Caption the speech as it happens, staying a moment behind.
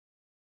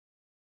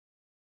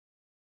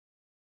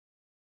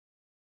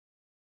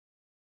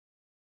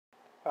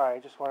Alright, I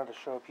just wanted to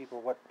show people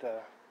what,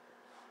 or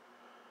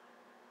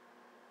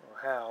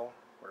how,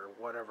 or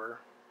whatever,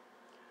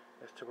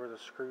 as to where the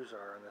screws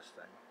are on this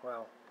thing.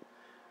 Well,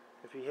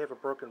 if you have a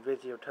broken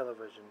Vizio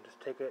television, just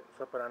take it and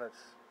flip it on its,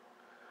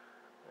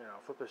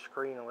 flip the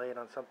screen and lay it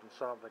on something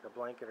soft like a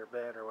blanket or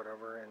bed or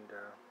whatever, and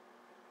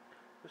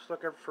just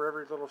look for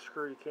every little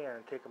screw you can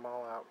and take them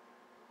all out.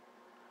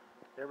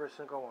 Every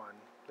single one.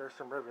 There's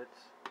some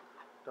rivets.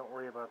 Don't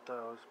worry about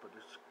those, but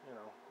just,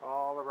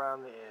 all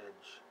around the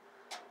edge.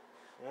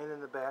 And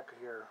in the back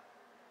here.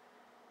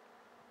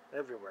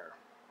 Everywhere.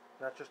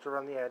 Not just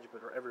around the edge,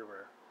 but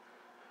everywhere.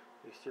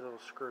 You see little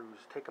screws.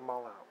 Take them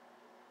all out.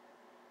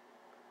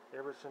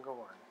 Every single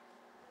one.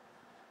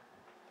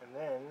 And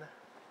then,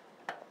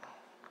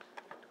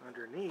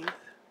 underneath,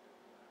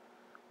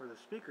 where the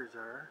speakers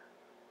are,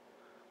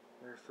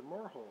 there's some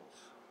more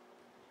holes.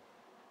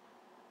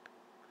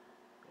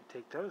 And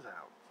take those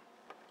out.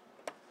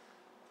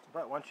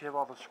 But once you have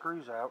all the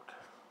screws out,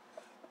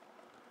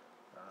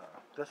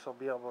 this will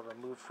be able to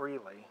move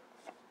freely.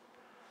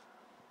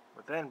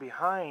 But then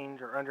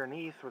behind or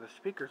underneath where the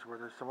speakers were,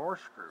 there's some more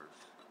screws.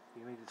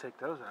 You need to take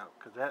those out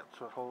because that's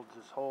what holds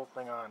this whole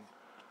thing on.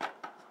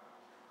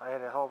 I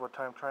had a hell of a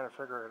time trying to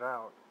figure it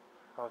out.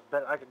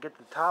 I could get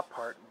the top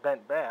part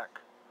bent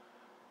back,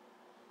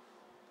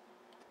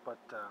 but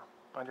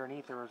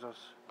underneath there was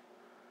those,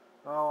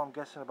 I'm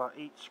guessing about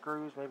 8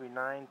 screws, maybe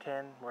 9,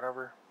 10,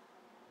 whatever,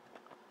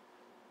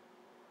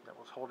 that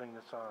was holding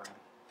this on.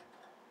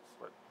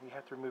 But you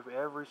have to remove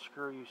every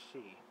screw you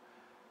see.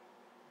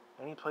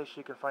 Any place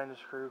you can find a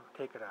screw,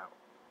 take it out.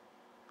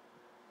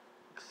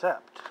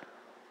 Except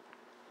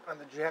on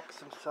the jacks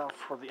themselves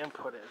where the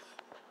input is.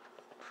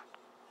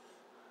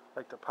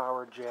 Like the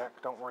power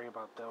jack, don't worry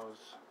about those.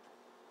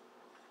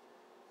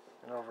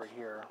 And over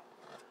here,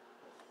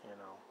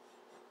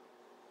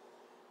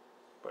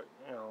 But,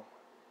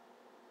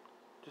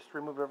 just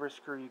remove every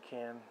screw you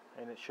can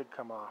and it should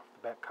come off,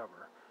 the back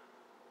cover.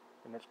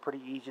 And it's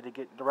pretty easy to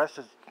get. The rest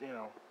is,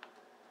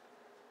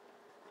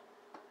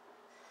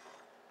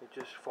 it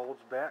just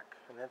folds back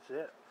and that's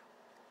it.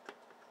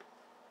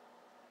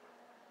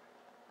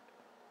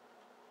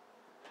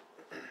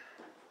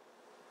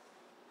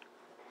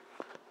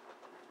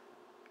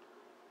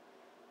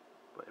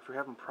 But if you're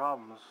having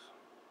problems,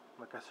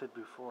 like I said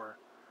before,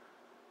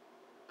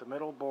 the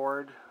middle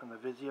board on the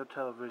Vizio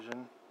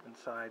television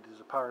inside is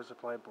a power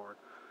supply board.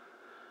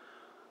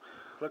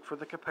 Look for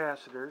the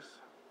capacitors.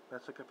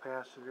 That's a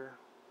capacitor.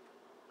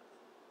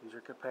 These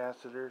are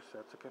capacitors.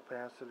 That's a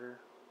capacitor.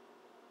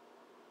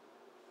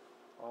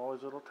 All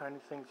these little tiny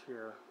things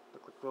here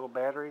look like little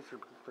batteries or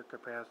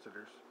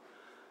capacitors.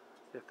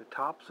 If the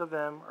tops of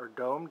them are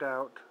domed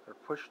out or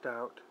pushed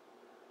out,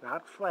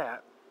 not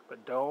flat,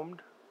 but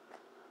domed,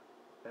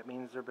 that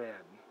means they're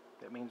bad.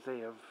 That means they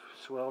have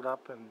swelled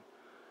up and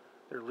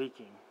they're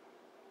leaking.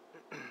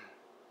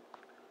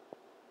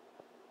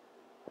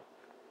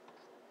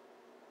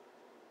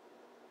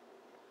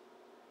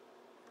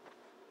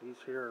 These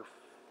here are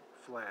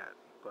flat,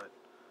 but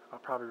I'll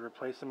probably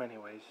replace them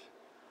anyways.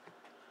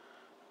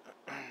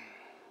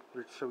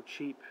 They're so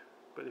cheap.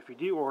 But if you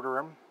do order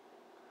them,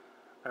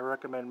 I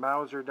recommend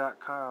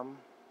Mouser.com,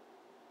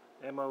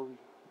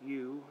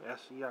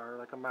 M-O-U-S-E-R,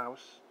 like a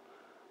mouse,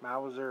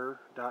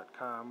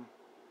 Mouser.com,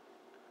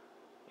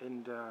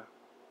 and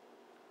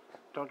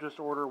don't just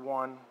order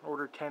one,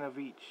 order 10 of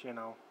each,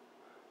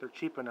 They're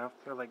cheap enough.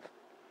 They're like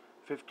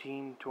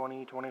 15,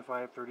 20,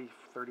 25, 30,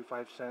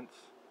 35 cents.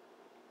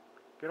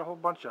 Get a whole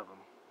bunch of them,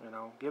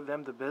 Give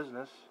them the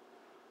business.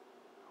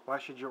 Why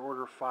should you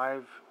order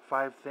five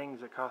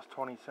things that cost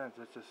 20 cents?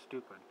 That's just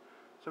stupid.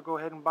 So go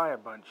ahead and buy a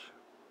bunch.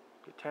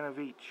 Get 10 of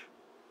each.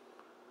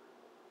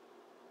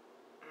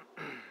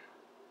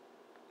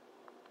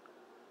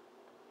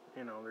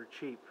 They're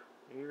cheap.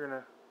 You're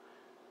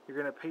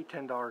gonna pay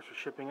 $10 for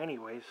shipping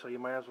anyway, so you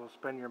might as well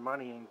spend your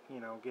money and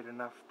get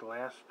enough to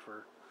last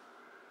for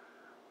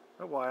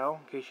a while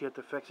in case you have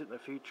to fix it in the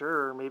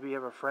future, or maybe you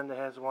have a friend that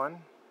has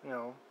one,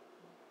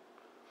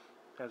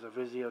 has a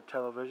Vizio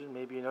television.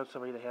 Maybe you know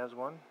somebody that has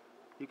one.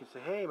 You can say,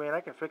 hey man,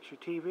 I can fix your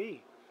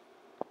TV.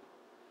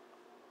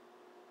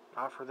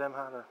 Offer them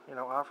how to,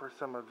 offer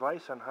some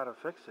advice on how to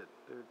fix it.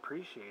 They'd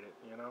appreciate it,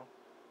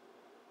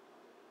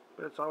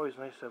 But it's always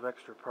nice to have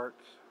extra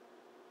parts.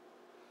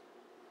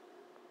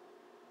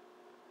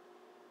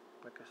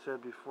 Like I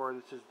said before,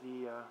 this is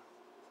the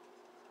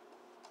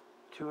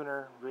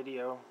tuner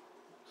video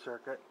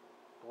circuit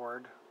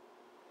board.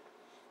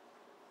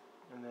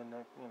 And then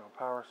the,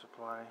 power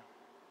supply.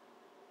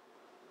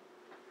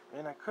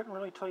 And I couldn't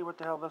really tell you what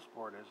the hell this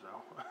board is,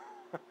 though.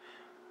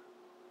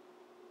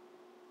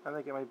 I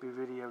think it might be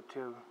video,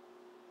 too.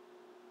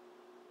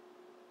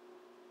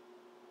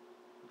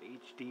 The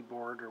HD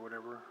board or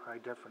whatever, high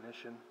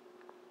definition.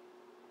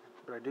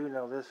 But I do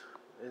know this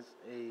is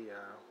a,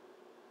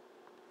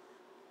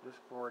 this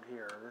board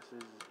here. This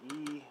is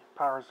E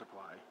power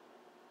supply.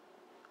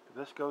 If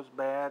this goes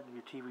bad,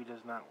 your TV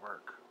does not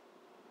work.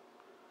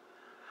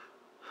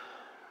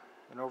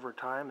 And over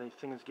time, these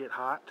things get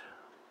hot.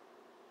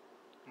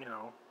 You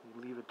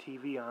leave a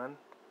TV on,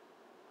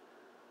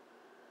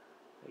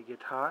 They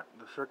get hot,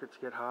 the circuits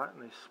get hot,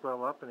 and they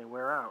swell up and they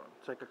wear out.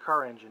 It's like a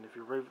car engine. If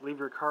you leave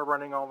your car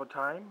running all the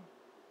time,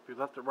 if you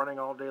left it running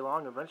all day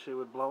long, eventually it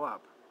would blow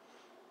up.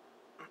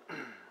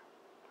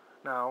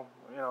 Now,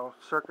 you know,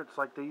 circuits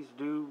like these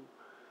do,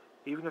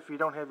 even if you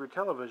don't have your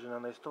television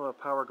on, they still have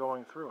power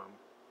going through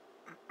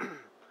them.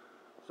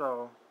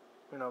 So,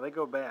 you know, they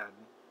go bad.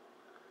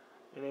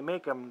 And they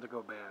make them to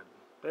go bad.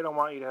 They don't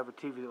want you to have a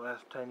TV that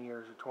lasts 10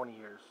 years or 20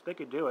 years. They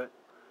could do it.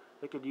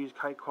 They could use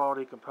high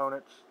quality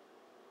components,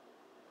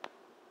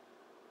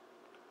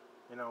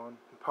 you know, and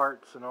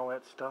parts and all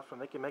that stuff,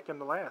 and they can make them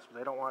to last, but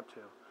they don't want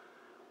to.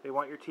 They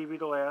want your TV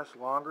to last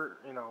longer,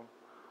 you know,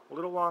 a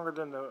little longer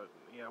than the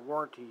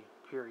warranty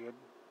period.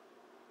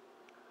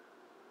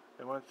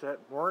 And once that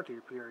warranty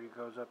period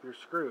goes up, you're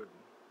screwed.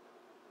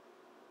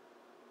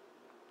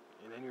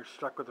 And then you're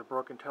stuck with a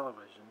broken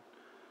television.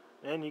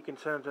 And you can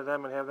send it to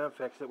them and have them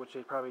fix it, which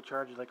they probably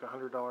charge you like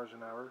 $100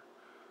 an hour.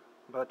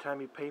 By the time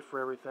you pay for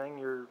everything,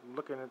 you're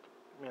looking at,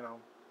 you know,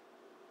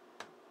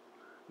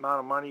 amount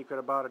of money you could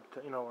have bought,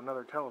 you know,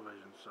 another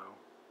television. So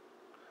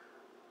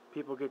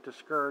people get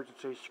discouraged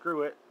and say,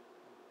 screw it,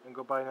 and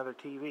go buy another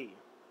TV.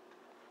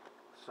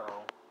 So,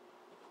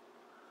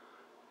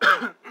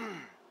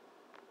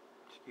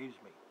 excuse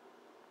me.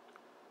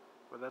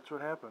 But that's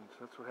what happens.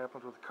 That's what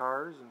happens with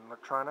cars and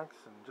electronics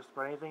and just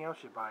about anything else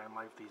you buy in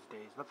life these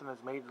days. Nothing is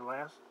made to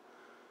last.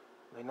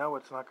 They know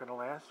it's not going to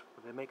last,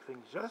 but they make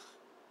things just,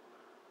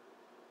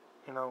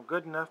 you know,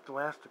 good enough to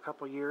last a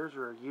couple years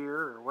or a year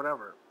or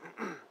whatever.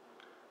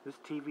 This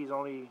TV's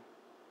only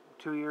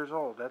 2 years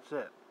old. That's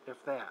it,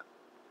 if that.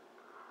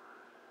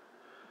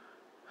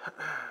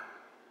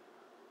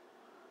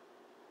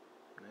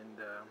 And,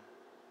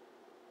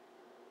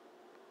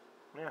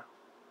 yeah.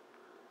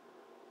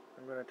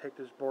 I'm going to take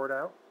this board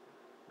out.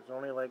 There's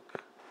only like,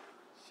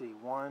 let's see,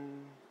 1,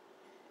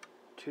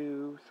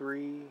 2,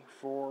 3,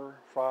 4,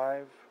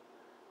 5,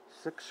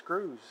 6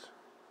 screws.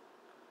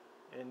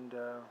 And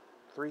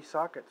 3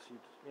 sockets,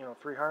 you know,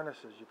 3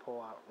 harnesses you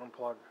pull out,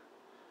 unplug.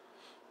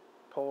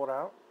 Pull it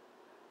out.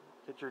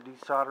 Get your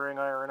desoldering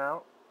iron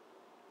out.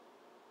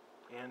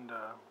 And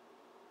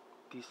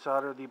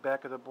desolder the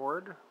back of the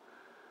board.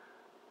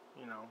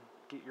 You know,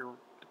 get your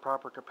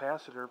proper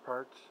capacitor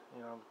parts,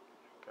 you know,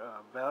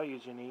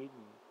 values you need,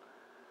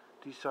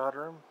 and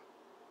desolder them.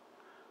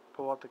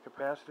 Pull out the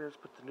capacitors,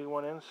 put the new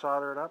one in,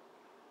 solder it up.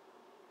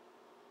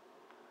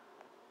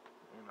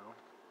 You know,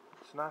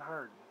 it's not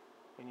hard,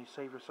 and you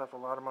save yourself a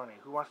lot of money.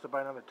 Who wants to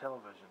buy another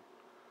television?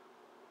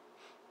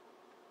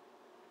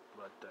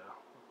 But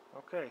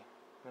okay,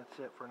 that's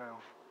it for now.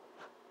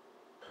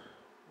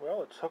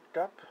 Well, it's hooked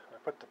up. I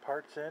put the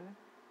parts in.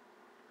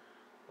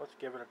 Let's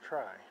give it a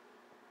try.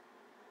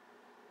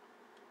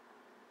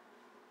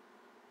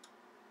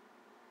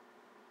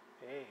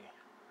 Hey,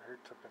 I heard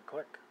something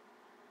click.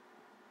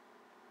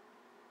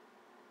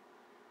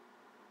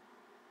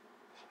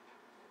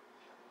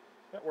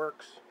 It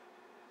works.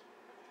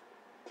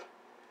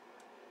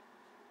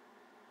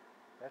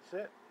 That's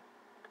it.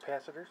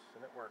 Capacitors,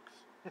 and it works.